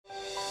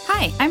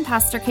Hi, I'm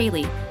Pastor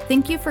Kaylee.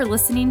 Thank you for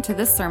listening to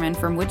this sermon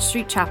from Wood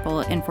Street Chapel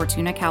in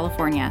Fortuna,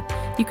 California.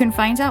 You can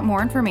find out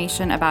more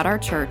information about our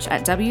church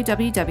at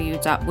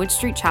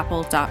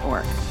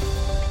www.woodstreetchapel.org.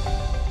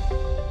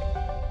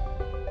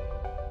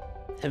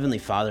 Heavenly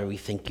Father, we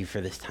thank you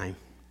for this time.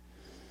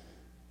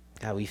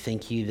 God, we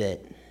thank you that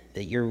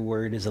your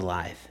word is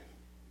alive.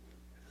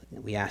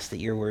 We ask that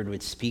your word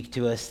would speak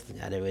to us,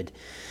 that it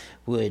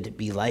would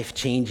be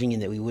life-changing,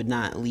 and that we would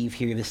not leave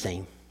here the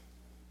same.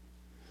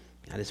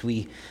 God, as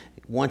we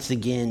once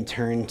again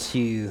turn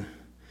to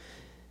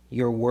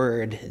your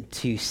word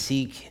to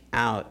seek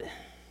out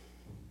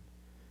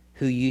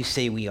who you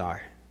say we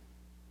are,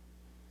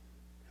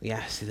 we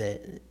ask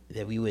that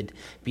we would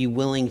be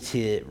willing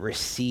to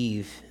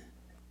receive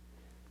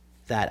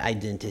that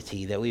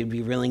identity, that we would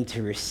be willing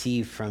to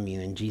receive from you.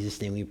 In Jesus'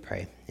 name we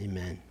pray.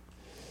 Amen.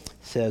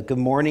 So good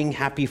morning.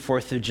 Happy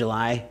 4th of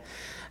July.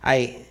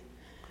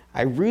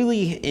 I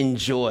really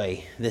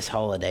enjoy this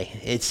holiday.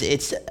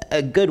 It's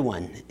a good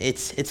one.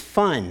 It's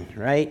fun,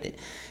 right?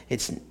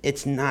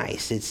 It's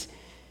nice.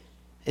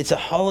 It's a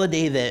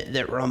holiday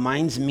that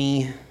reminds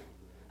me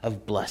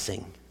of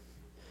blessing.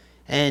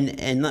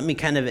 And let me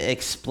kind of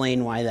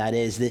explain why that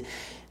is.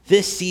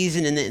 This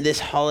season and this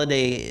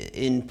holiday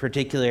in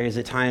particular is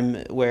a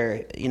time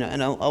where, in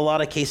a lot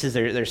of cases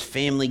there's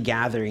family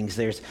gatherings.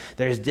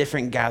 There's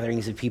different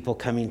gatherings of people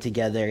coming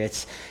together.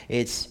 It's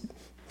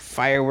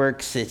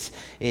fireworks,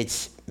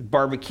 it's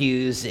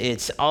barbecues,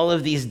 it's all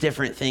of these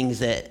different things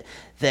that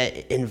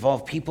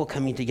involve people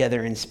coming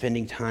together and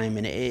spending time.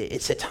 And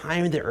it's a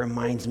time that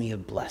reminds me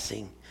of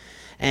blessing.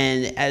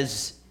 And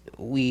as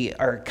we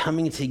are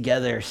coming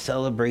together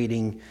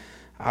celebrating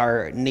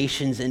our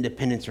nation's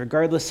independence,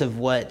 regardless of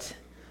what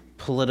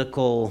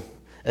political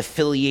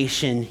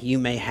affiliation you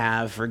may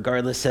have,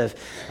 regardless of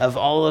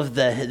all of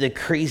the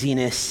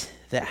craziness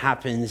that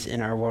happens in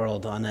our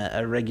world on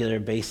a regular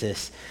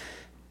basis,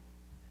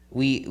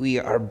 we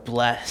are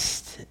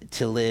blessed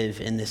to live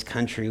in this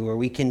country where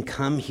we can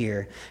come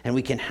here and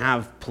we can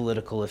have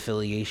political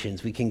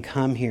affiliations. We can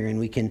come here and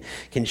we can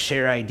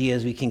share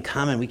ideas. We can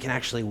come and we can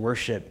actually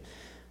worship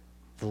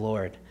the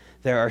Lord.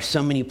 There are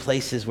so many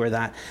places where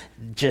that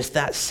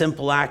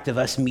simple act of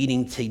us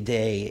meeting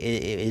today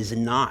is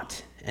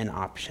not an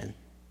option.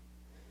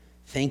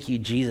 Thank you,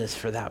 Jesus,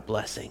 for that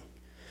blessing.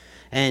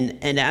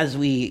 And as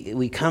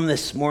we come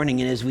this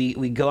morning and as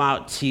we go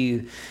out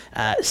to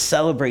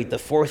celebrate the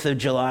 4th of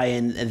July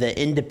and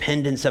the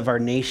independence of our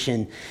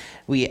nation,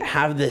 we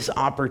have this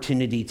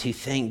opportunity to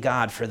thank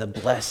God for the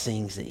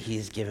blessings that he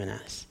has given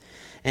us.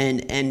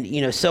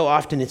 And so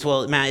often it's,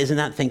 well, Matt, isn't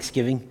that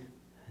Thanksgiving?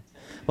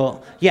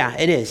 Well, yeah,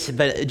 it is,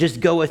 but just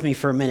go with me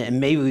for a minute and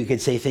maybe we could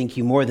say thank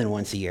you more than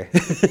once a year.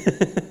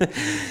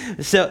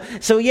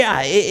 So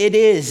yeah, it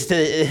is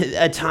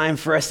a time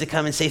for us to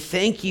come and say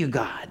thank you,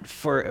 God,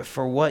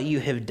 for what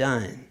you have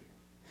done.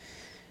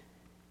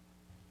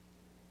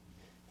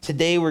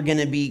 Today we're going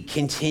to be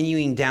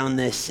continuing down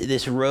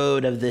this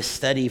road of this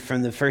study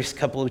from the first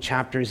couple of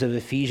chapters of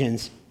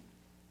Ephesians.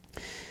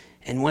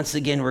 And once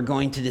again, we're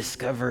going to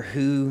discover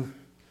who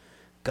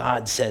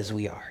God says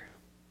we are.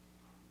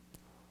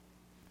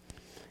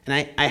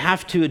 And I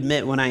have to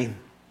admit, when I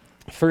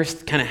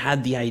first kind of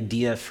had the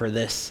idea for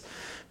this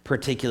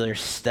particular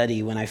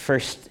study, when I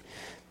first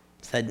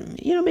said,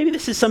 maybe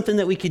this is something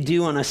that we could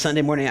do on a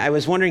Sunday morning, I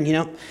was wondering,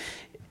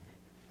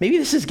 maybe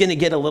this is going to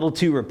get a little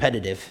too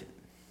repetitive.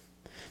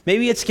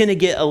 Maybe it's going to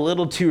get a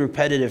little too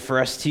repetitive for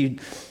us to,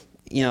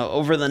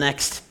 over the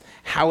next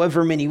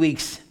however many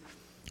weeks,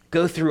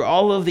 go through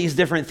all of these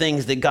different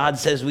things that God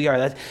says we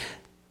are.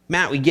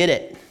 Matt, we get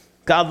it.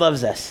 God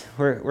loves us.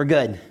 We're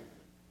good.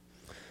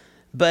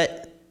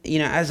 But,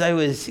 as I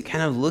was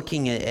kind of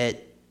looking at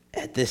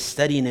this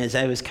study and as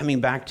I was coming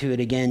back to it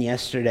again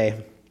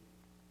yesterday,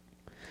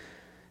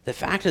 the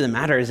fact of the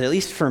matter is, at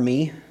least for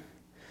me,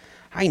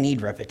 I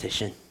need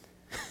repetition.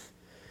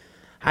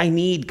 I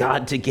need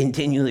God to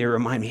continually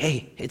remind me,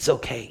 hey, it's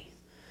okay.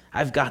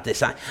 I've got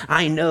this.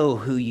 I know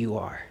who you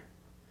are.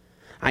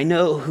 I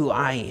know who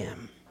I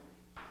am.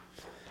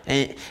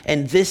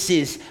 And this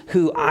is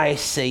who I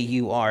say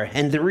you are.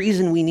 And the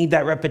reason we need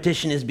that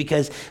repetition is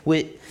because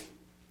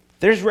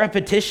there's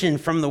repetition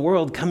from the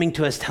world coming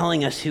to us,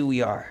 telling us who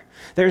we are.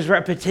 There's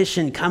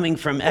repetition coming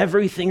from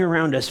everything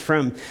around us,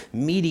 from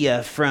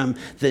media, from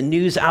the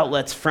news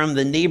outlets, from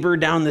the neighbor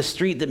down the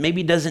street that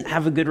maybe doesn't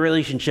have a good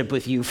relationship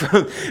with you,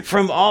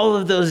 from all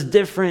of those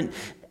different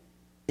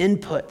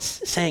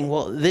inputs saying,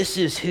 well, this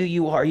is who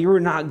you are. You're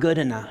not good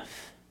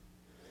enough.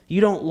 You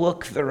don't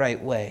look the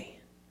right way.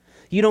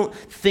 You don't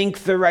think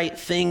the right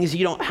things.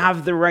 You don't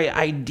have the right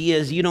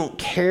ideas. You don't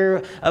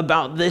care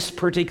about this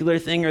particular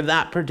thing or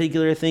that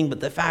particular thing. But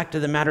the fact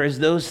of the matter is,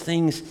 those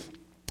things,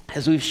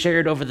 as we've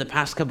shared over the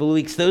past couple of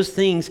weeks, those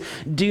things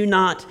do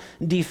not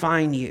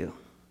define you.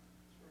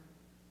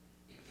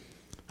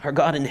 Our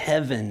God in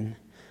heaven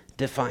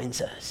defines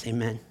us.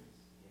 Amen.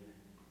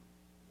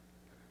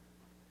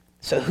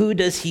 So who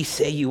does he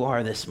say you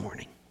are this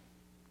morning?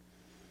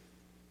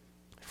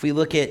 If we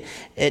look at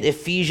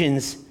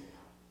Ephesians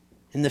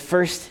In the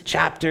first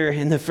chapter,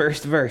 in the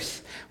first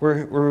verse,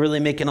 we're really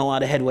making a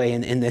lot of headway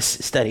in this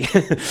study.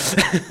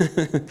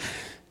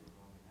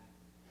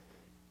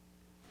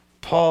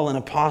 Paul, an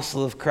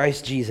apostle of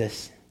Christ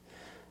Jesus,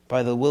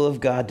 by the will of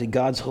God, to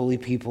God's holy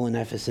people in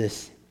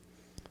Ephesus,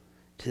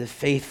 to the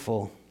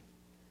faithful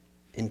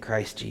in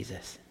Christ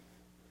Jesus.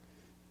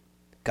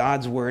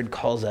 God's word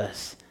calls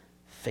us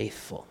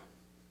faithful.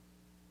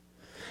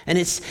 And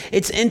it's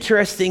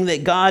interesting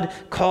that God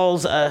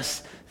calls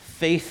us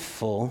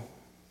faithful,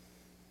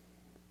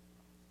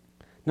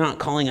 not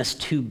calling us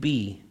to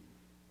be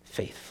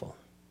faithful.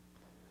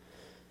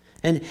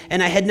 And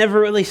I had never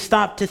really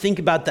stopped to think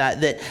about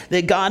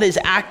that God is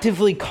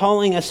actively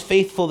calling us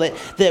faithful,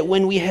 that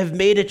when we have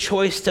made a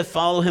choice to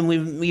follow him,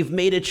 we've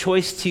made a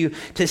choice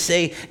to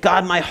say,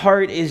 God, my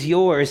heart is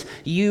yours.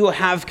 You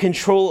have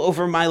control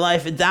over my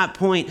life. At that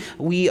point,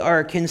 we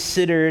are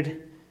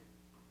considered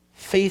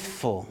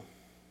faithful.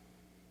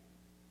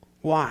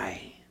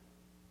 Why?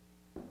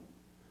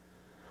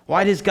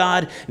 Why does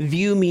God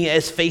view me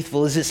as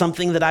faithful? Is it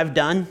something that I've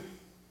done?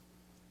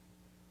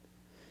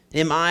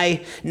 Am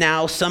I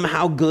now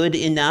somehow good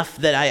enough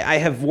that I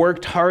have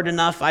worked hard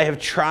enough, I have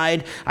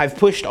tried, I've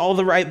pushed all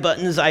the right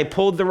buttons, I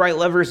pulled the right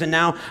levers, and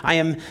now I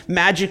am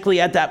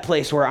magically at that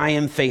place where I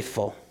am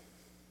faithful?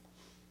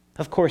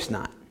 Of course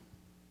not.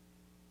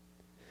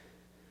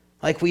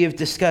 Like we have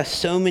discussed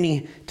so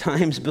many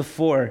times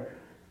before,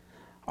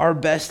 our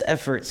best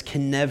efforts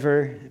can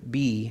never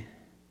be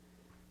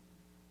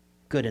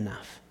good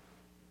enough.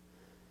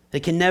 They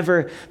can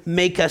never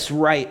make us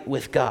right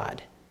with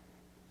God.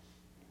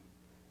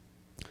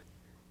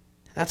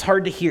 That's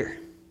hard to hear.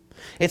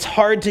 It's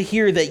hard to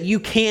hear that you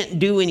can't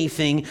do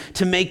anything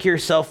to make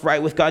yourself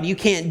right with God. You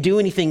can't do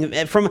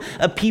anything from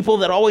a people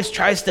that always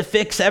tries to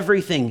fix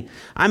everything.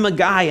 I'm a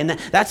guy, and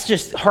that's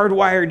just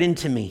hardwired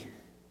into me.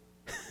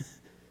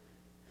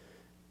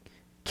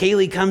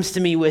 Kaylee comes to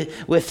me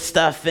with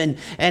stuff, and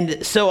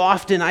so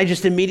often I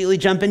just immediately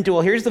jump into,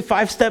 well, here's the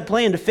 5-step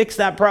plan to fix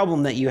that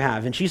problem that you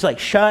have. And she's like,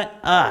 shut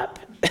up.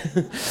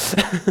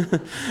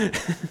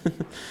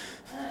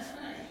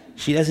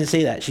 She doesn't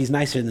say that. She's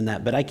nicer than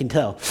that, but I can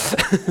tell.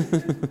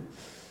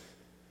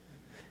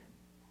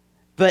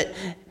 But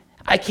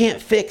I can't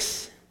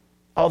fix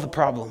all the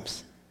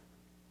problems.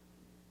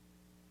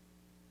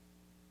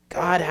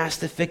 God has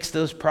to fix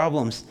those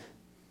problems.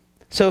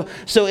 So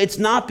it's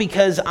not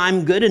because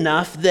I'm good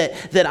enough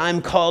that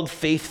I'm called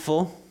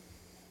faithful.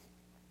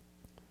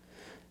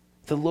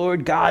 The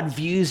Lord God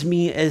views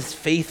me as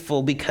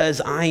faithful because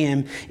I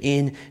am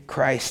in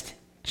Christ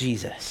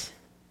Jesus.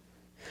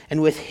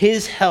 And with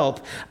his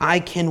help, I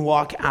can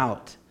walk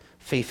out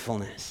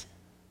faithfulness.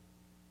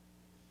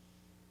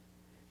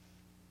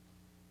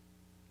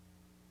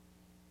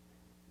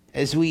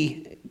 As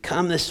we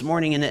come this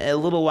morning, in a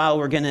little while,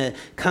 we're going to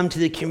come to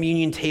the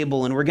communion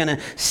table and we're going to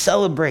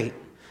celebrate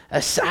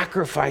a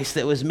sacrifice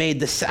that was made,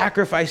 the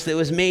sacrifice that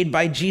was made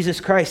by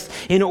Jesus Christ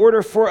in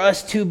order for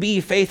us to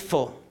be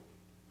faithful,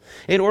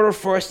 in order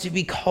for us to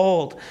be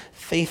called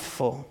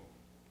faithful.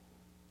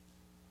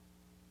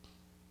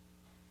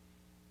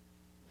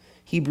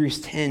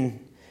 Hebrews 10,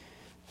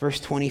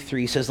 verse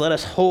 23 says, let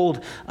us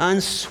hold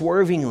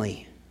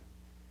unswervingly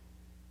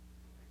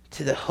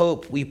to the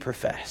hope we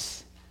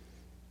profess.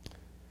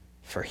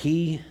 For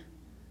he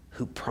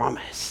who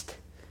promised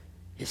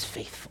is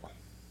faithful.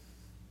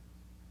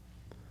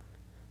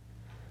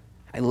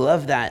 I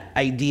love that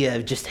idea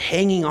of just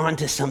hanging on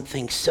to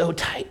something so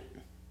tight.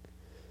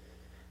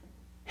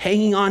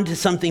 Hanging on to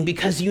something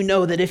because you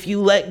know that if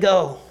you let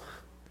go,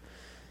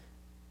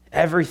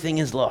 everything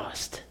is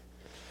lost.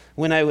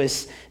 When I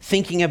was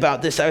thinking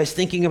about this, I was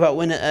thinking about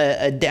when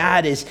a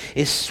dad is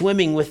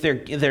swimming with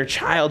their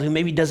child who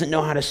maybe doesn't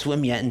know how to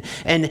swim yet.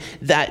 And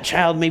that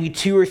child, maybe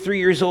 2 or 3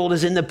 years old,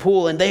 is in the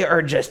pool and they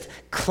are just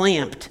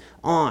clamped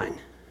on.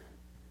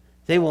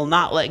 They will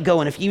not let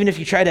go. And even if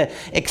you try to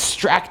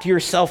extract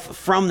yourself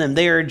from them,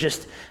 they are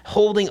just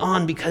holding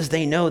on because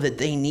they know that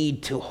they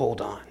need to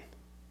hold on.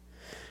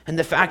 And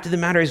the fact of the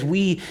matter is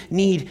we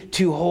need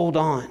to hold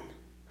on.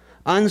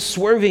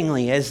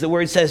 Unswervingly, as the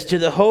word says, to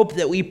the hope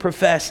that we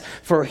profess,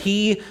 for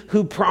he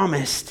who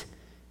promised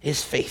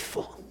is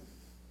faithful.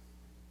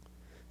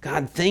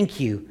 God, thank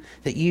you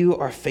that you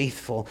are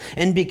faithful.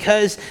 And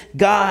because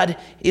God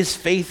is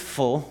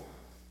faithful,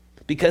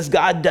 because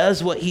God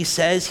does what he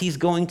says he's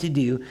going to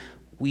do,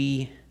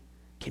 we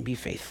can be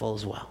faithful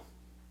as well.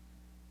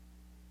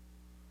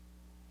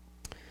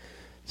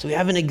 So we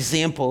have an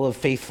example of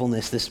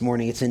faithfulness this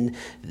morning. It's in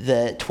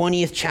the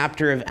 20th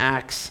chapter of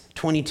Acts,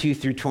 22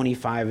 through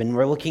 25, and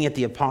we're looking at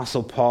the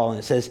Apostle Paul, and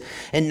it says,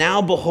 and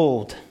now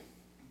behold,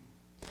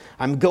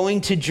 I'm going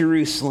to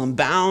Jerusalem,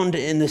 bound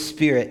in the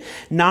Spirit,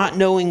 not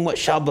knowing what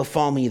shall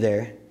befall me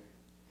there,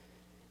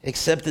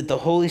 except that the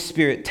Holy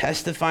Spirit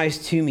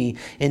testifies to me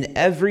in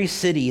every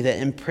city that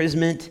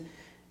imprisonment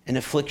and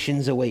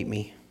afflictions await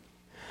me.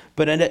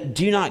 But I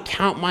do not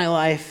count my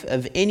life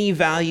of any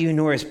value,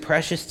 nor as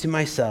precious to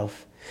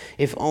myself,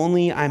 if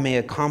only I may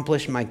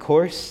accomplish my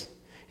course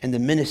and the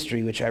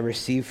ministry which I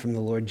received from the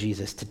Lord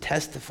Jesus to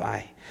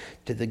testify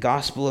to the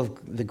gospel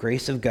of the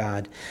grace of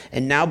God.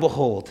 And now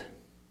behold,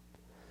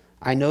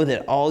 I know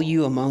that all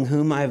you among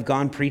whom I have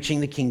gone preaching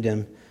the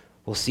kingdom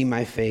will see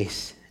my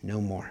face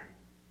no more.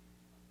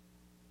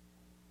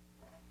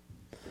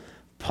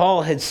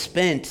 Paul had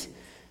spent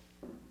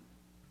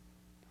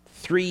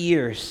 3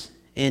 years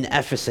in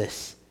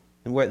Ephesus,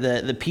 and where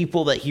the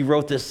people that he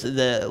wrote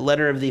the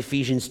letter of the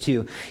Ephesians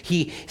to.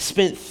 He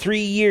spent 3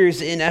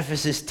 years in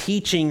Ephesus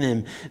teaching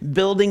them,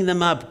 building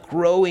them up,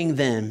 growing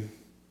them.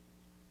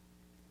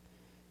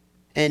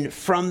 And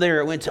from there,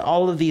 it went to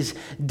all of these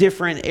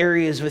different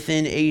areas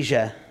within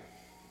Asia.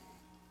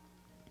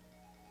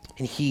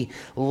 And he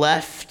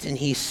left and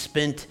he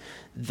spent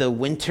the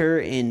winter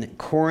in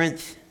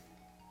Corinth.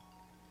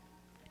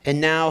 And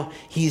now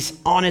he's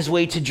on his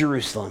way to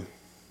Jerusalem.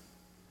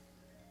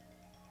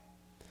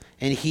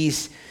 And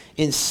he's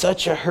in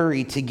such a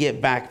hurry to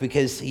get back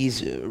because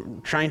he's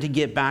trying to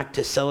get back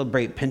to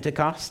celebrate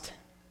Pentecost.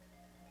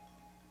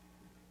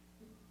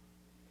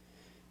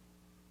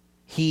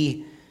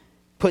 He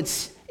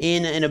puts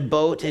in a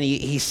boat and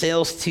he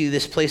sails to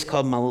this place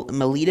called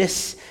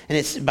Miletus, and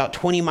it's about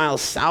 20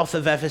 miles south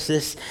of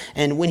Ephesus.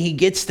 And when he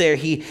gets there,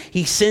 he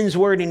sends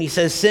word and he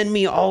says, send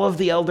me all of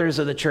the elders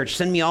of the church.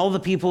 Send me all the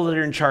people that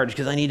are in charge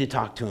because I need to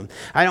talk to them.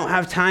 I don't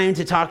have time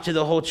to talk to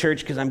the whole church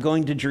because I'm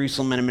going to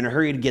Jerusalem and I'm in a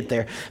hurry to get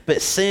there.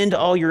 But send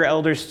all your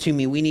elders to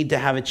me. We need to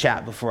have a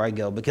chat before I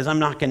go because I'm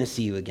not going to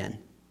see you again.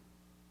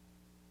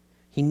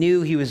 He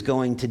knew he was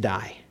going to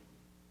die.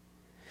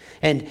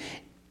 And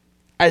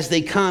as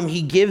they come,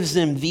 he gives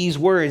them these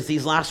words,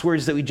 these last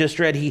words that we just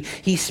read.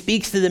 He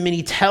speaks to them and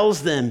he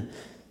tells them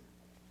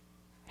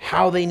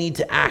how they need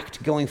to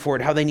act going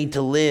forward, how they need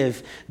to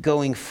live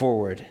going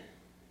forward.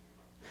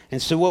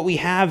 And so what we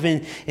have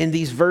in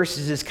these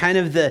verses is kind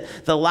of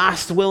the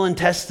last will and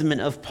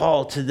testament of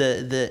Paul to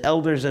the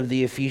elders of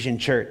the Ephesian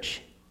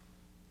church.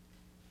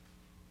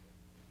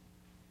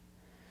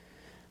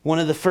 One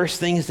of the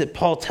first things that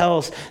Paul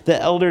tells the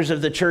elders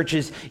of the church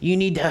is you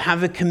need to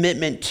have a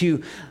commitment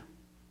to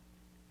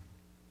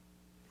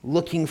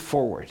looking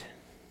forward.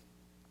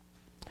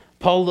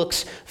 Paul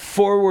looks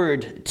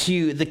forward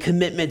to the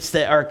commitments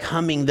that are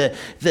coming, the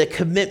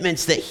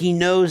commitments that he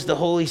knows the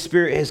Holy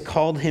Spirit has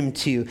called him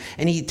to.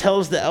 And he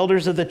tells the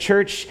elders of the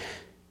church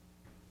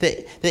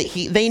that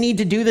they need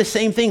to do the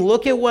same thing.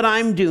 Look at what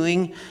I'm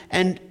doing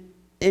and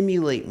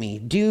emulate me.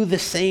 Do the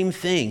same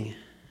thing.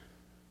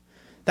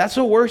 That's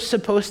what we're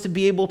supposed to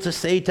be able to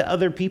say to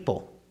other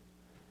people.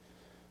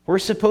 We're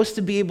supposed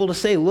to be able to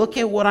say, look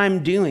at what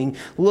I'm doing.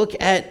 Look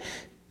at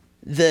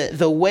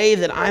the way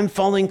that I'm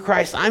following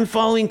Christ. I'm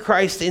following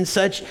Christ in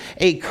such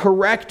a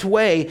correct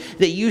way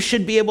that you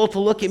should be able to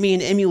look at me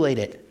and emulate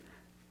it.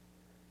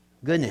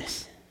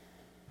 Goodness.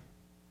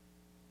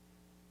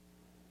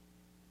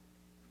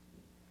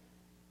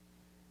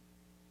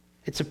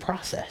 It's a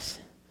process.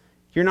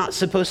 You're not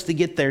supposed to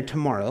get there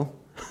tomorrow.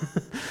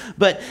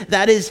 But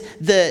that is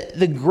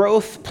the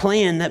growth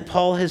plan that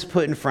Paul has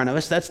put in front of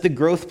us. That's the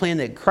growth plan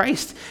that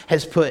Christ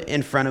has put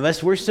in front of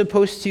us. We're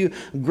supposed to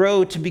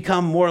grow to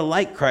become more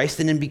like Christ,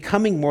 and in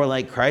becoming more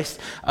like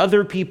Christ,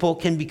 other people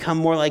can become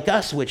more like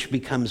us, which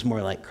becomes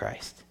more like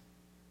Christ.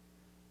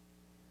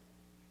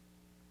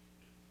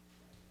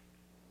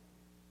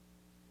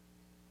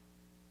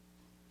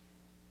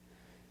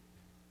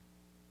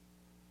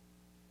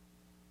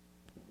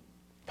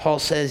 Paul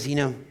says, you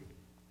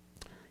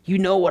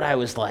know what I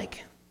was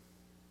like.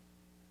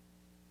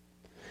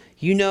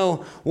 You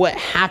know what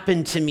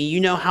happened to me. You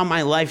know how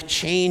my life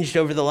changed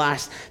over the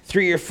last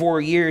 3 or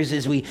 4 years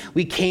as we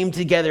came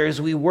together, as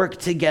we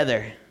worked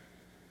together.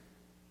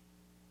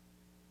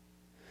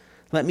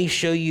 Let me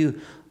show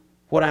you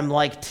what I'm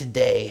like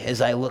today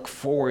as I look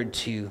forward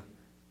to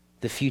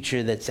the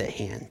future that's at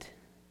hand.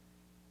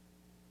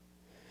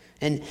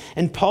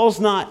 And Paul's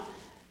not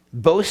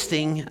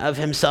boasting of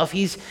himself.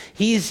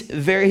 He's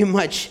very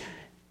much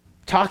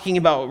talking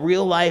about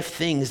real life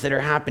things that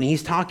are happening.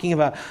 He's talking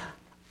about,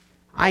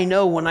 I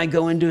know when I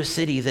go into a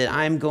city that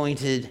I'm going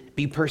to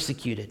be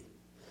persecuted,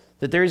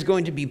 that there's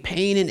going to be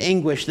pain and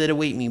anguish that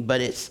await me, but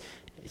it's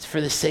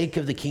for the sake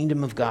of the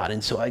kingdom of God,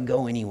 and so I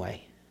go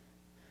anyway.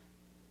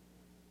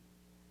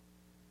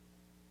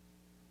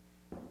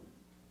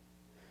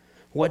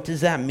 What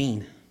does that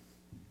mean?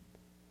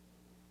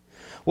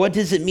 What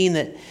does it mean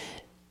that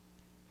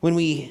when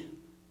we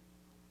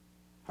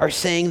are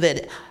saying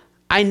that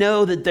I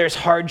know that there's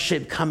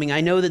hardship coming.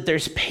 I know that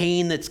there's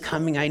pain that's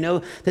coming. I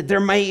know that there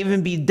might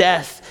even be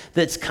death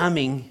that's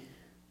coming,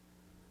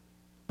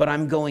 but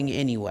I'm going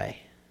anyway.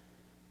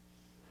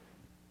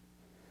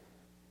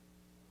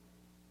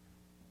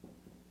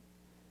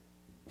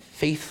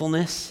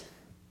 Faithfulness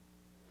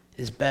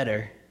is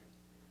better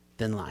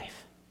than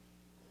life.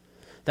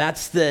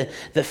 That's the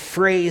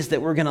phrase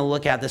that we're going to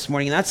look at this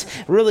morning. And that's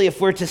really,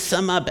 if we're to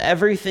sum up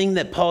everything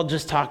that Paul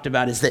just talked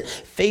about, is that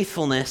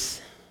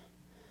faithfulness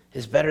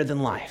is better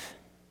than life.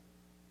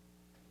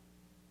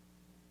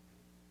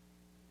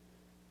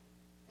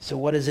 So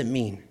what does it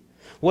mean?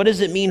 What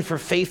does it mean for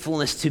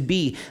faithfulness to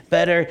be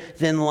better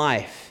than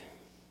life?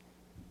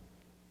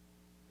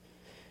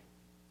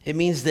 It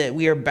means that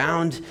we are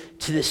bound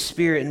to the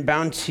Spirit and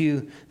bound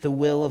to the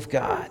will of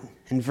God.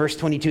 In verse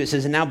 22, it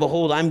says, "And now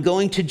behold, I'm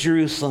going to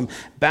Jerusalem,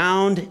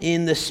 bound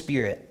in the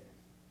Spirit."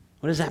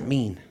 What does that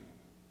mean?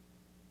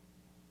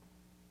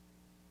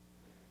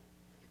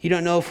 You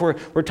don't know if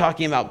we're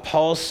talking about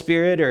Paul's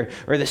Spirit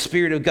or the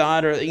Spirit of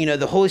God or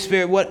the Holy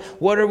Spirit.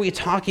 What are we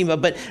talking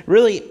about? But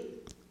really,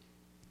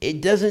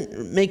 it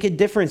doesn't make a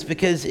difference,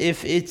 because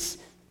if it's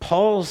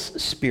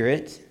Paul's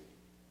Spirit,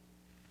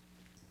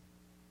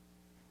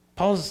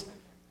 Paul's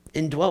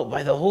indwelt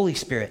by the Holy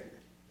Spirit.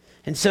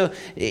 And so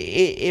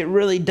it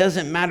really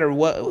doesn't matter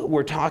what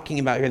we're talking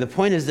about here. The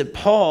point is that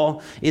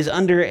Paul is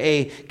under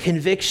a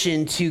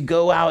conviction to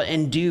go out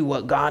and do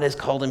what God has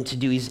called him to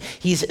do.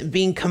 He's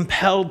being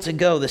compelled to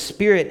go. The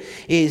Spirit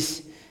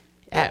is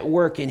at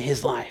work in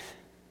his life.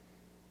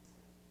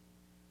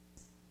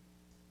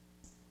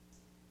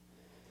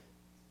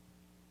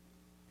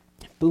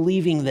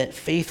 Believing that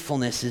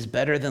faithfulness is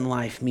better than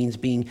life means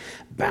being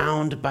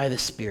bound by the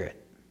Spirit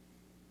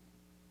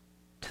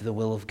to the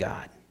will of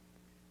God.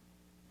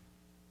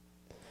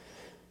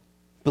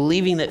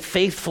 Believing that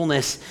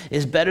faithfulness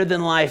is better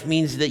than life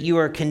means that you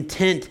are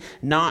content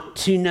not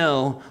to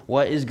know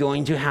what is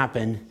going to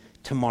happen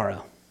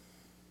tomorrow.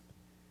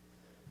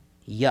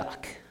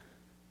 Yuck.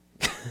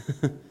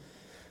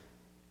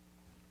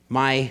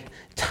 My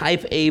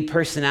type A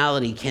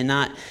personality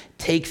cannot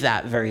take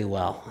that very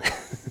well.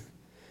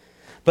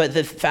 But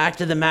the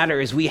fact of the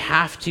matter is, we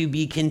have to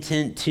be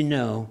content to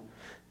know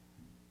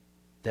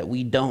that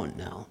we don't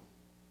know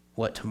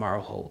what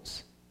tomorrow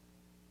holds.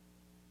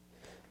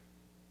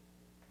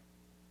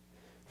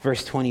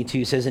 Verse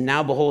 22 says, "And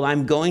now behold,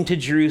 I'm going to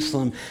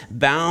Jerusalem,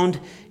 bound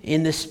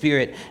in the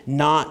Spirit,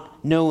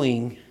 not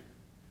knowing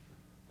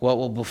what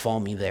will befall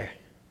me there."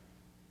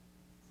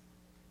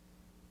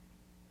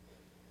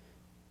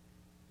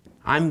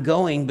 I'm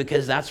going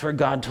because that's where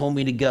God told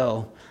me to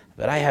go,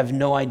 but I have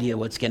no idea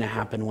what's going to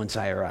happen once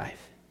I arrive.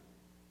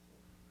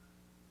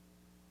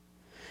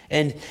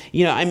 And,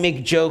 I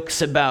make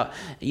jokes about,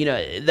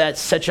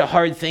 that's such a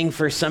hard thing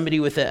for somebody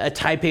with a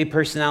type A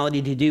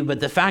personality to do. But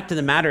the fact of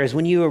the matter is,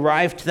 when you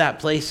arrive to that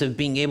place of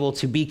being able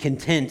to be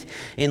content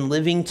in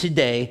living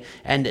today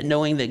and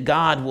knowing that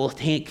God will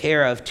take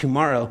care of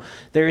tomorrow,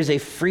 there is a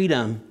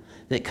freedom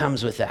that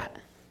comes with that.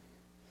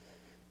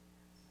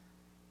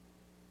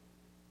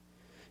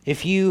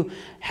 If you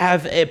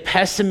have a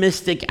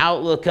pessimistic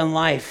outlook on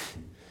life,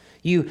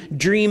 you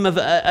dream of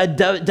a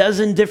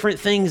dozen different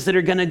things that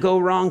are going to go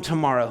wrong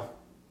tomorrow.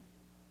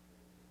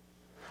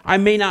 I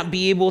may not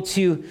be able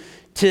to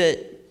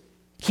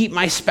keep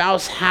my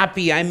spouse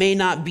happy. I may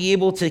not be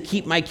able to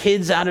keep my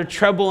kids out of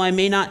trouble. I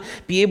may not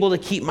be able to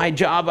keep my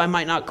job. I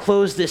might not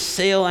close this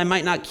sale. I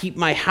might not keep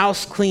my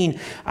house clean.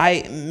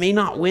 I may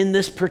not win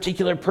this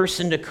particular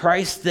person to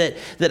Christ that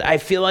I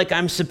feel like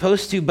I'm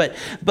supposed to. But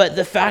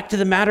the fact of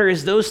the matter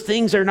is, those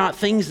things are not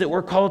things that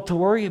we're called to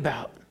worry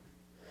about.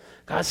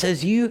 God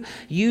says, you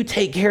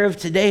take care of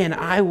today, and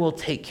I will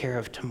take care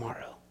of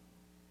tomorrow.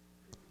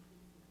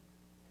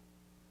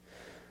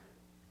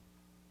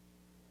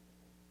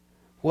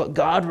 What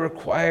God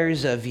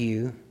requires of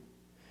you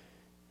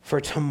for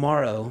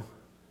tomorrow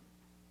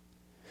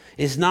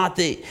is not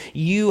that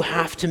you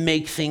have to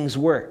make things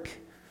work.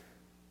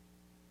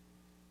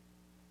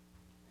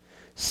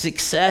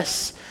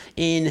 Success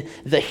in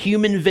the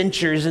human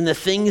ventures and the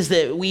things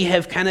that we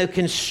have kind of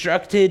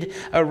constructed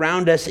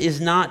around us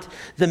is not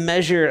the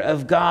measure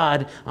of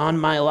God on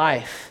my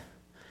life.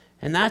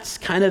 And that's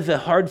kind of a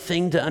hard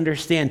thing to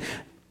understand.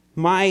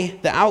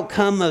 The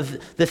outcome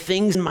of the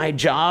things in my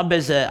job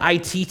as an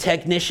IT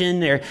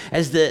technician or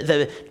as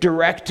the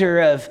director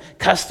of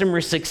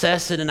customer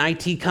success at an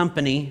IT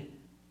company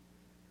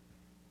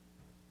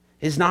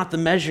is not the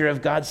measure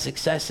of God's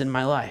success in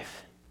my life.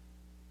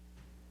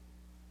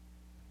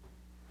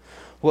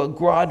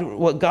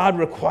 What God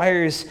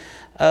requires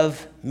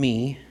of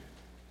me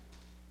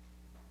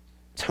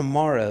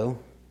tomorrow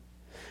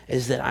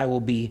is that I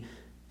will be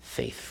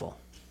faithful.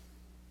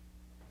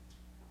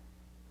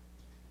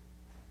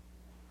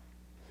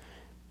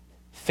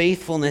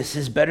 Faithfulness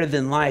is better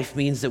than life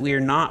means that we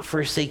are not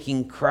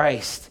forsaking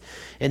Christ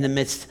in the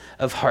midst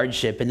of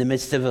hardship, in the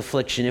midst of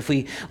affliction. If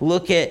we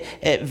look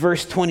at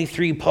verse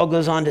 23, Paul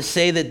goes on to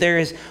say that there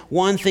is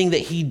one thing that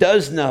he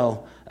does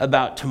know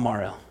about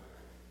tomorrow.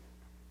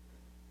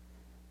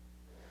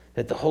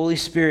 That the Holy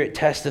Spirit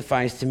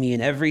testifies to me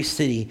in every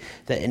city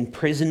that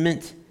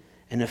imprisonment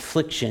and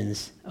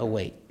afflictions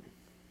await.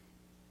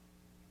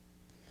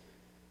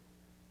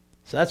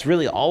 So that's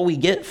really all we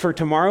get for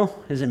tomorrow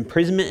is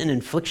imprisonment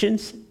and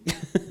afflictions?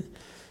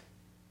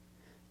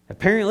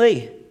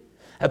 Apparently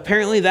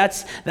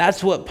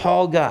that's what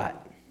Paul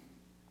got.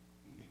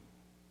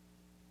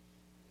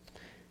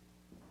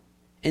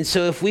 And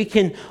so if we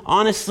can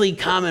honestly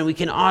come and we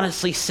can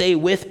honestly say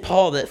with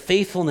Paul that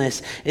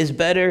faithfulness is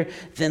better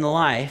than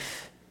life,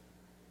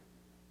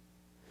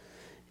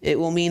 it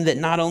will mean that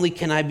not only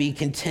can I be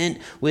content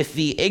with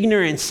the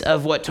ignorance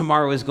of what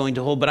tomorrow is going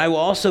to hold, but I will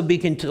also be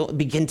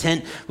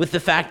content with the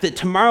fact that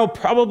tomorrow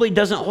probably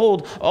doesn't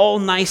hold all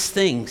nice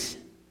things.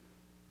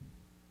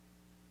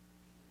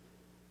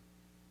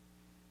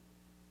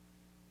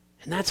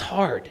 And that's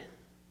hard.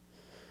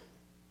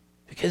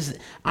 Because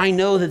I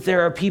know that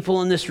there are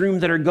people in this room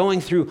that are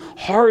going through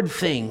hard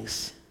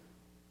things.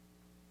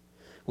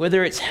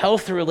 Whether it's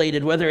health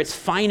related, whether it's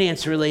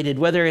finance related,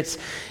 whether it's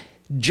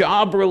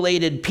job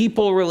related,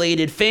 people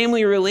related,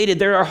 family related,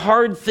 there are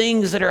hard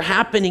things that are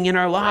happening in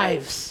our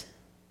lives.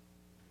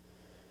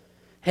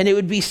 And it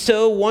would be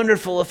so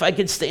wonderful if I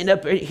could stand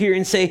up here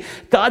and say,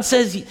 God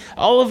says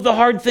all of the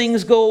hard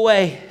things go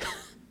away.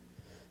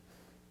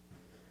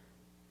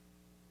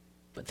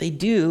 But they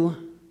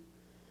do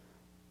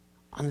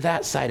on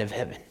that side of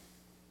heaven.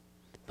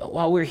 But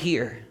while we're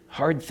here,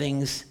 hard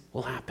things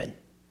will happen.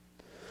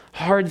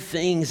 Hard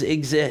things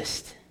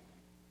exist.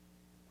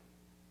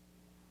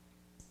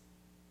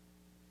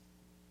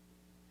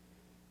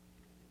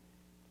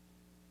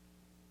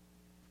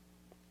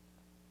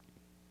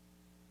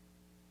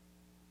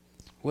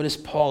 What does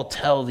Paul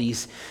tell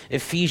these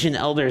Ephesian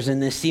elders in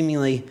this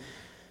seemingly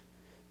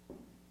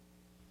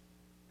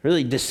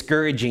really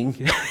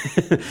discouraging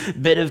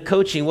bit of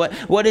coaching?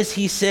 What does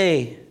he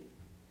say?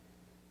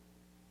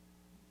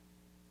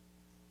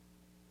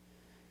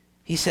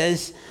 He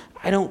says,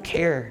 I don't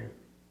care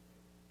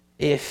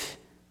if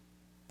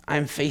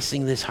I'm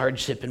facing this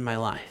hardship in my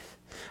life.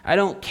 I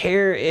don't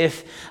care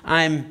if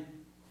I'm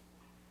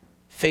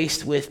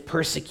faced with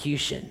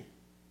persecution,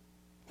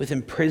 with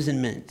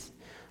imprisonment.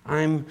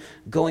 I'm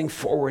going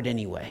forward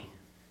anyway.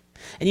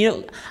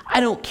 And I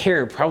don't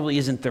care probably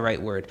isn't the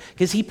right word,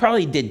 because he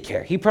probably did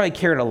care. He probably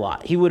cared a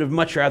lot. He would have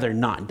much rather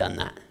not done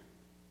that.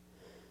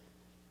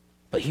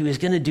 But he was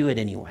going to do it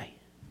anyway.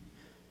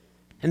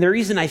 And the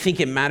reason I think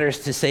it matters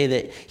to say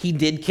that he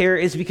did care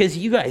is because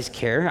you guys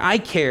care. I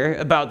care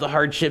about the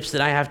hardships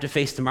that I have to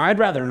face tomorrow. I'd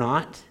rather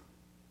not.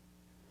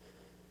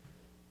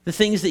 The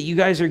things that you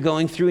guys are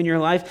going through in your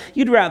life,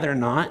 you'd rather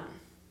not.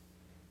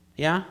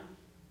 Yeah?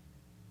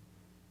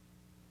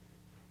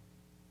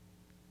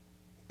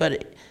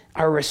 But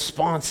our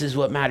response is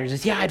what matters.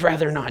 Is, I'd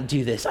rather not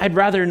do this. I'd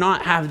rather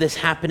not have this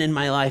happen in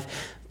my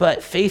life.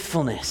 But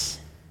faithfulness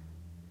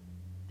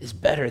is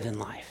better than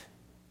life.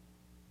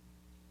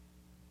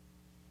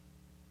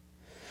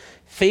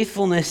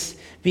 Faithfulness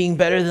being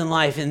better than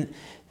life. And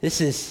I'm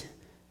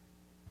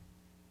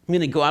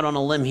going to go out on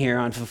a limb here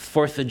on the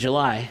 4th of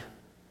July.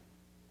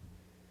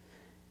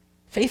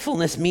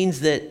 Faithfulness means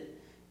that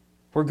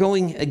we're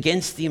going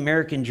against the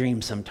American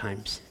dream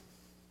sometimes.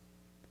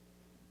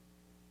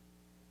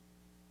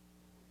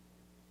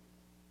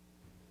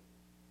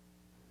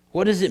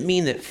 What does it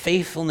mean that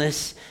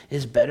faithfulness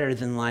is better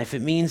than life?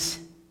 It means,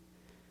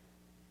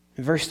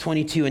 in verse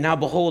 22, and now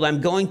behold, I'm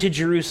going to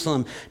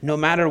Jerusalem, no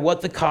matter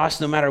what the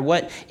cost, no matter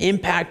what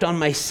impact on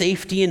my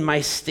safety and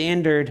my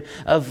standard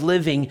of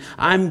living,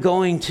 I'm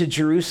going to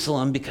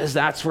Jerusalem because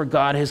that's where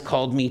God has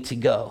called me to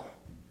go.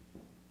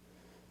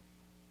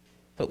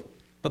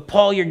 But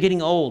Paul, you're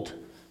getting old.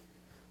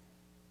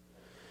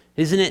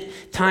 Isn't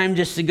it time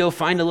just to go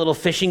find a little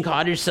fishing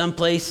cottage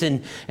someplace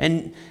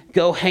and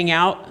go hang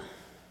out?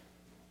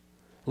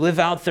 Live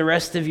out the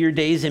rest of your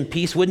days in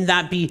peace. Wouldn't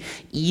that be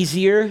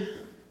easier?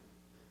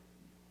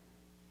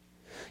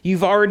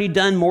 You've already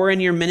done more in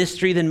your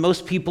ministry than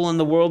most people in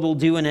the world will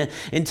do in an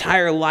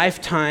entire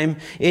lifetime.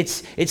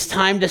 It's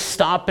time to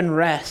stop and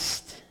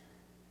rest.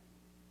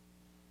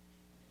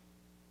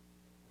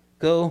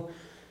 Go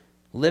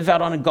live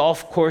out on a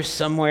golf course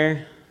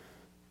somewhere.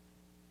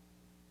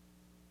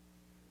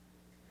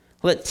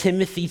 Let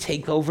Timothy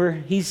take over.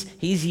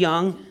 He's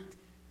young.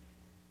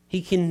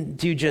 He can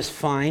do just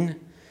fine.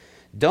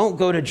 Don't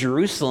go to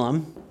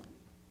Jerusalem.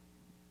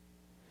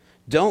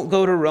 Don't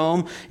go to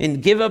Rome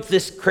and give up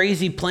this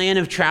crazy plan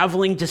of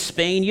traveling to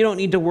Spain. You don't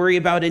need to worry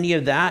about any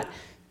of that.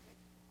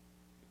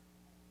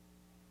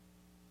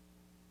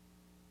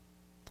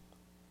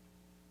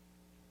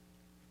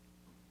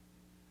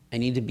 I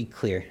need to be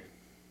clear.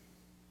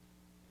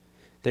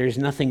 There's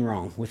nothing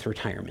wrong with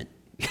retirement.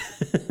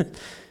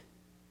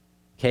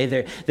 Okay,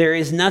 there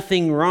is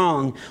nothing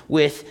wrong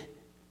with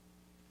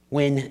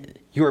when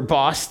your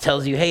boss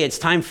tells you, hey, it's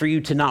time for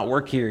you to not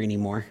work here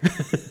anymore.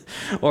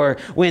 Or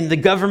when the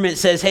government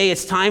says, hey,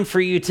 it's time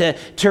for you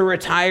to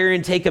retire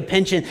and take a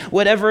pension.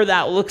 Whatever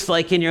that looks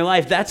like in your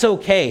life, that's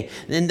okay.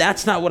 And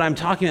that's not what I'm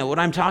talking about. What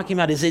I'm talking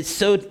about is it's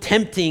so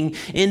tempting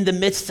in the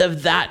midst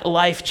of that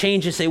life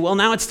change to say, well,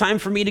 now it's time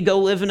for me to go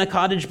live in a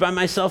cottage by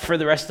myself for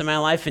the rest of my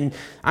life and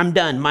I'm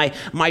done.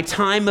 My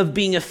time of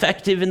being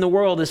effective in the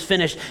world is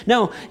finished.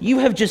 No, you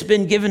have just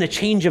been given a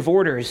change of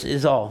orders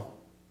is all.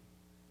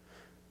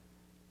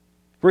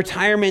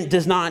 Retirement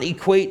does not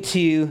equate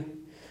to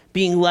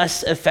being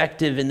less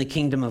effective in the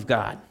kingdom of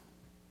God.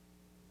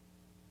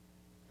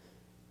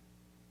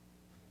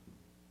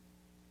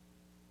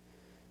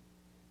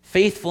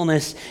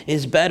 Faithfulness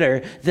is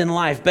better than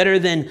life, better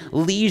than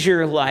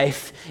leisure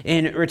life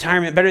in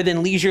retirement, better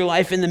than leisure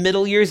life in the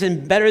middle years,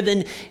 and better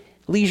than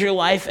leisure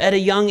life at a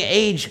young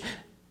age.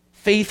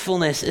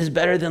 Faithfulness is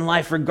better than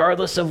life,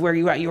 regardless of where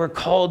you're at. You are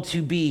called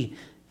to be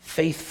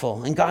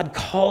faithful, and God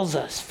calls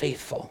us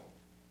faithful.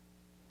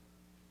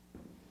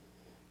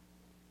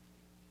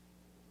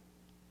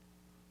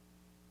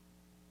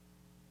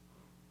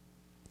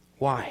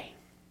 Why?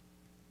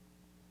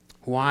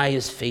 Why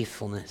is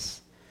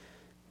faithfulness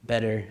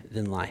better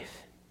than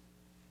life?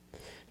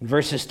 In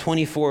verses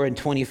 24 and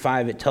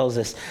 25, it tells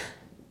us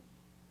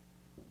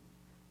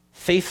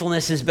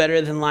faithfulness is better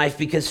than life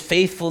because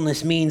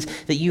faithfulness means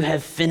that you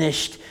have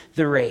finished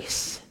the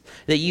race,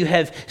 that you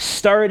have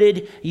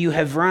started, you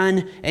have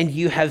run, and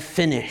you have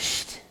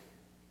finished.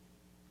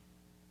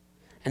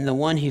 And the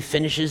one who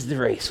finishes the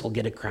race will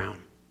get a crown.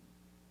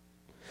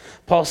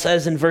 Paul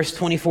says in verse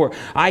 24,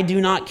 I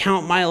do not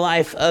count my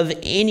life of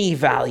any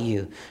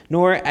value,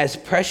 nor as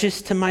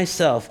precious to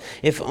myself,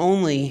 if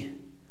only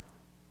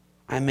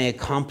I may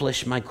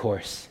accomplish my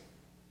course.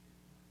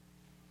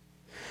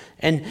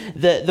 And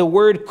the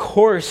word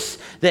course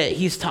that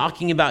he's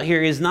talking about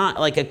here is not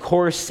like a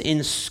course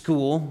in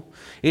school.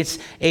 It's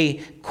a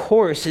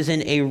course, as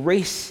in a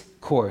race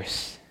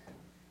course.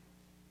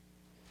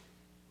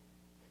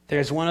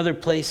 There's one other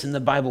place in the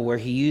Bible where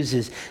he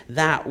uses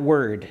that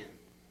word.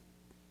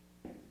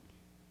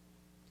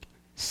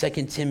 2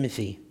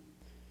 Timothy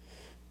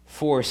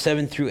 4,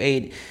 7 through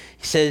 8.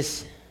 He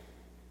says,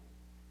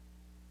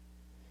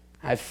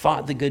 I've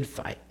fought the good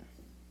fight.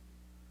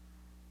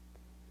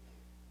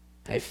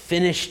 I've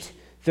finished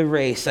the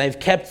race. I've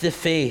kept the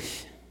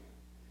faith.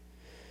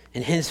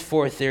 And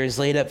henceforth there is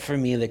laid up for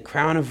me the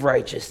crown of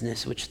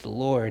righteousness, which the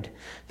Lord,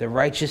 the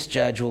righteous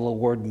judge, will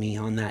award me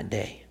on that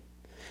day.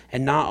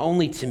 And not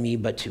only to me,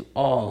 but to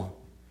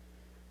all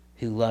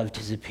who loved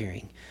his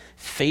appearing.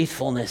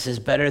 Faithfulness is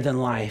better than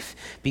life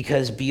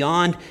because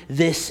beyond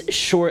this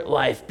short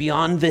life,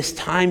 beyond this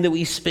time that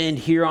we spend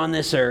here on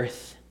this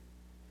earth,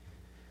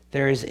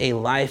 there is a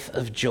life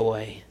of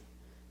joy,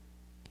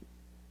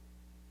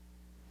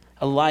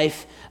 a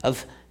life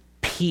of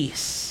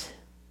peace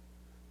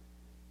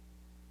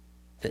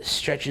that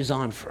stretches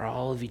on for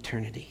all of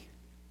eternity.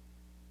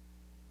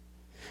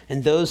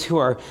 And those who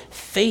are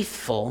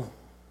faithful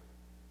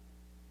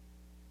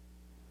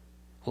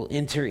will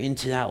enter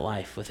into that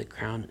life with a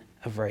crown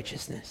of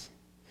righteousness.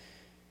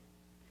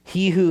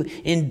 He who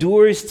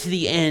endures to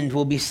the end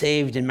will be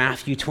saved in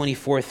Matthew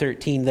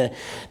 24:13.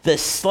 The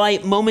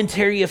slight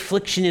momentary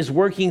affliction is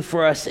working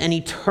for us an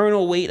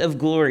eternal weight of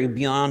glory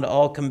beyond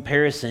all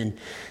comparison.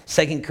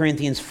 2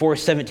 Corinthians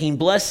 4:17.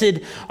 Blessed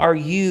are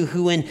you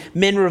who when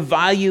men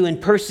revile you and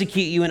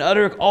persecute you and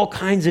utter all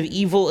kinds of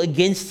evil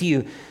against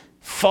you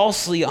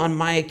falsely on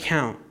my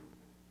account.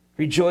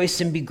 Rejoice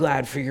and be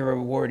glad, for your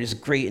reward is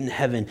great in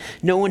heaven.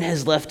 No one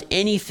has left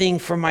anything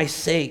for my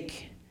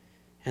sake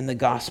and the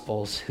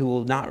Gospels who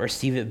will not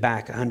receive it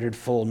back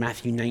 100-fold.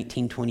 Matthew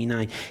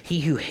 19:29.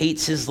 He who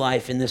hates his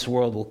life in this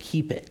world will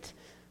keep it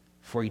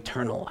for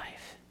eternal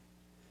life.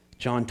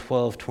 John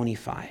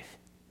 12:25.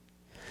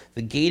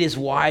 The gate is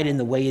wide and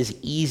the way is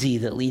easy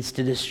that leads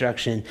to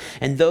destruction,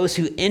 and those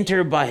who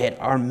enter by it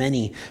are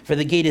many. For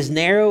the gate is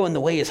narrow and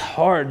the way is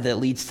hard that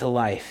leads to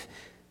life,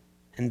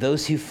 and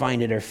those who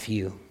find it are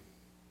few.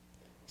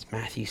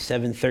 Matthew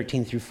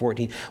 7:13 through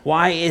 14.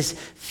 Why is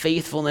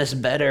faithfulness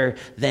better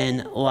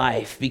than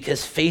life?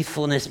 Because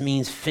faithfulness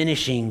means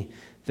finishing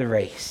the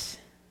race.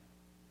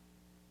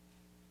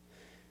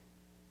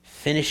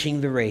 Finishing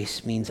the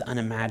race means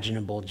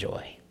unimaginable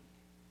joy.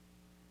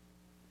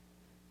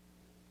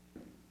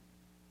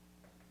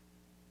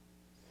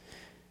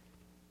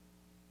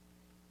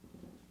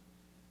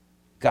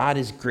 God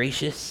is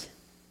gracious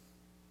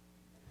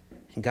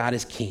and God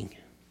is king.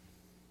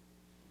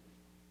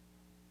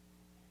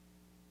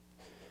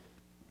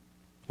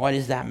 Why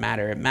does that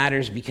matter? It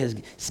matters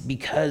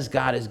because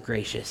God is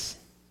gracious.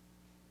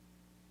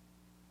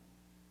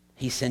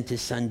 He sent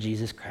his son,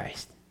 Jesus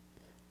Christ,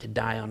 to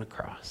die on a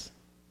cross.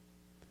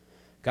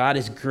 God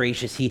is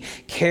gracious. He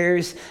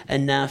cares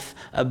enough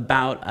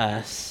about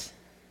us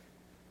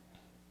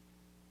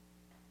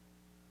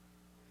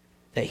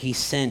that he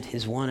sent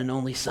his one and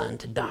only son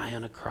to die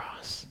on a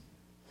cross,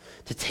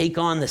 to take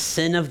on the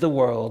sin of the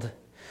world,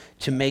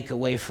 to make a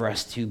way for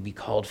us to be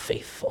called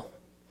faithful,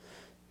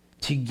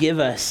 to give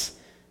us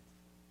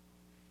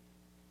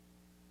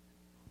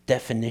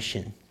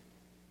definition.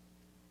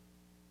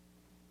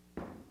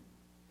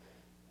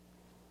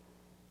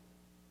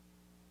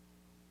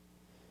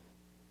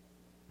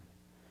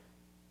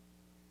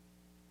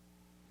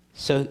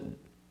 So,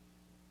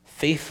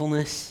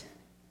 faithfulness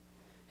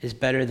is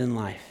better than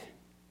life.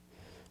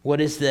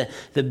 What is the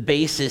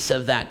basis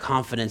of that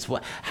confidence?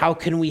 How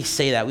can we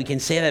say that? We can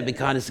say that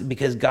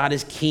because God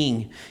is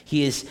king.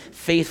 He is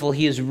faithful.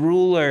 He is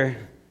ruler.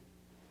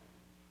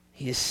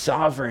 He is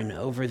sovereign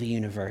over the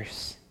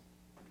universe.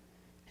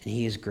 And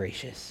he is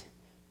gracious.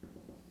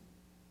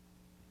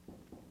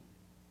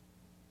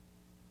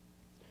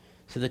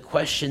 So the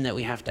question that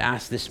we have to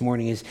ask this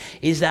morning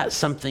is that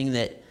something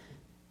that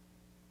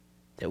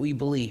we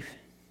believe?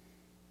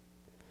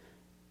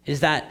 Is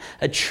that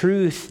a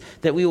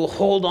truth that we will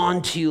hold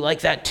on to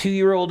like that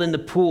 2-year-old in the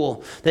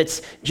pool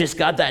that's just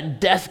got that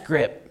death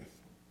grip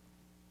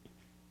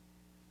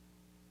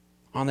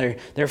on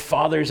their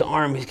father's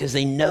arm because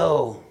they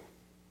know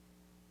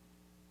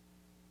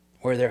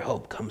where their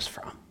hope comes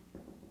from?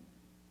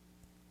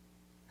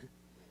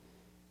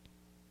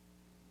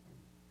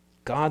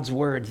 God's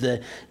word,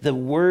 the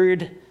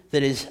word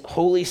that is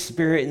Holy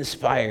Spirit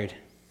inspired,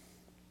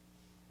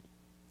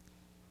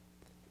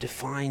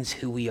 defines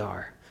who we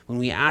are. When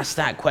we ask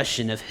that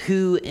question of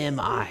who am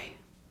I?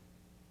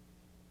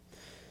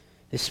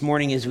 This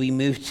morning as we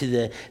move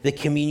to the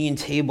communion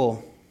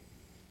table,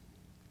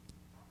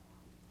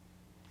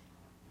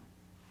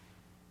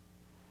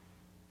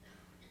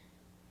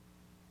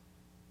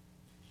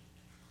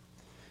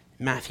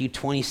 Matthew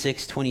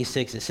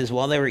 26:26, it says,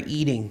 while they were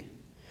eating,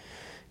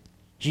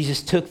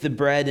 Jesus took the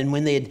bread, and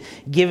when they had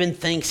given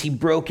thanks, he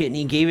broke it and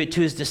he gave it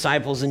to his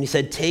disciples, and he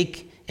said,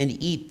 take and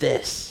eat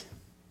this.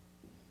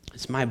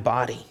 It's my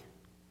body.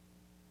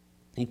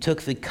 And he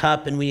took the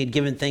cup, and when he had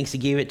given thanks, he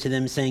gave it to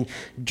them, saying,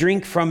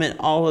 drink from it,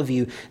 all of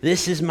you.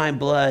 This is my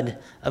blood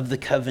of the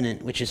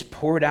covenant, which is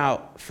poured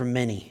out for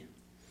many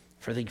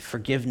for the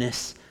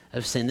forgiveness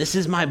of sin. This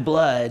is my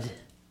blood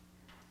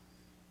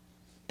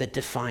that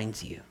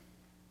defines you.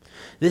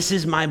 This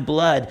is my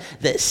blood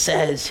that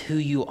says who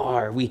you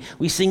are. We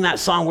sing that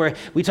song where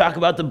we talk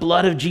about the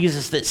blood of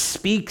Jesus that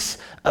speaks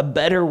a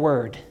better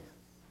word.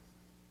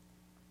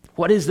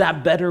 What is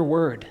that better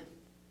word?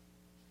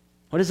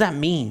 What does that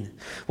mean?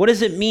 What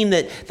does it mean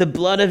that the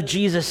blood of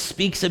Jesus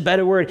speaks a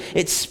better word?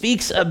 It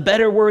speaks a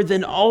better word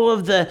than all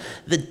of the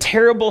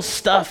terrible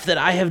stuff that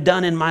I have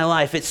done in my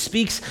life. It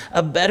speaks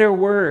a better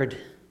word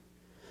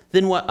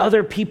than what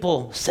other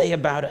people say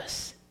about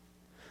us.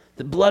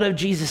 The blood of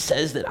Jesus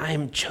says that I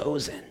am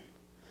chosen,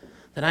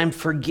 that I'm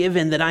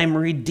forgiven, that I'm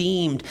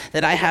redeemed,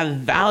 that I have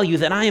value,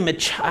 that I am a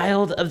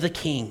child of the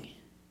King.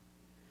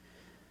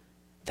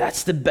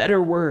 That's the better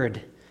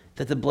word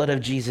that the blood of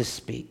Jesus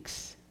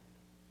speaks.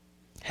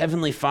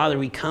 Heavenly Father,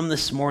 we come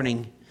this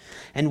morning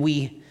and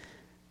we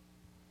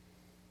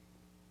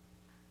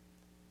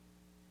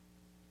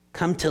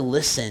come to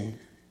listen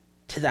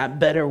to that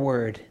better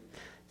word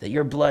that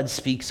your blood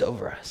speaks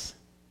over us.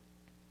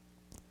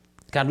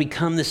 God, we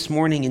come this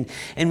morning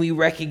and we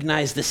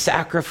recognize the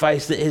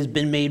sacrifice that has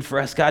been made for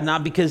us, God,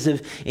 not because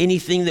of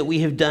anything that we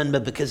have done,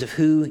 but because of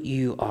who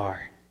you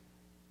are.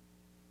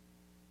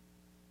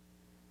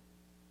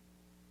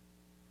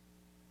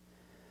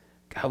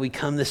 God, we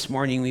come this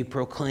morning, we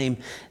proclaim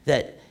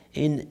that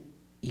in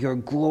your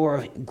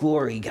glory,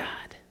 God,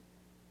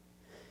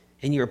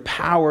 in your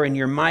power and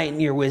your might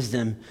and your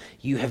wisdom,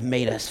 you have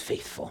made us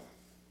faithful.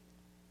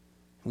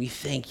 We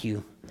thank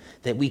you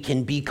that we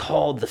can be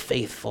called the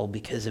faithful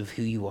because of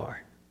who you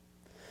are.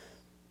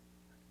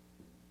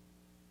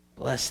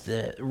 Bless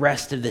the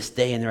rest of this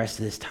day and the rest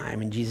of this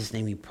time. In Jesus'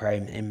 name we pray,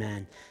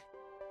 amen.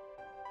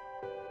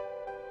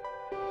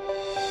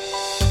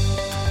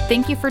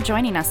 Thank you for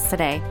joining us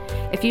today.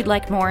 If you'd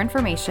like more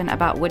information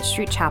about Wood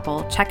Street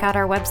Chapel, check out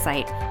our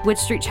website,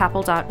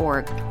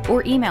 woodstreetchapel.org,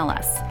 or email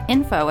us,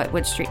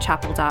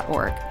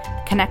 info@woodstreetchapel.org.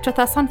 Connect with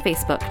us on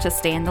Facebook to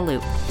stay in the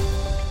loop.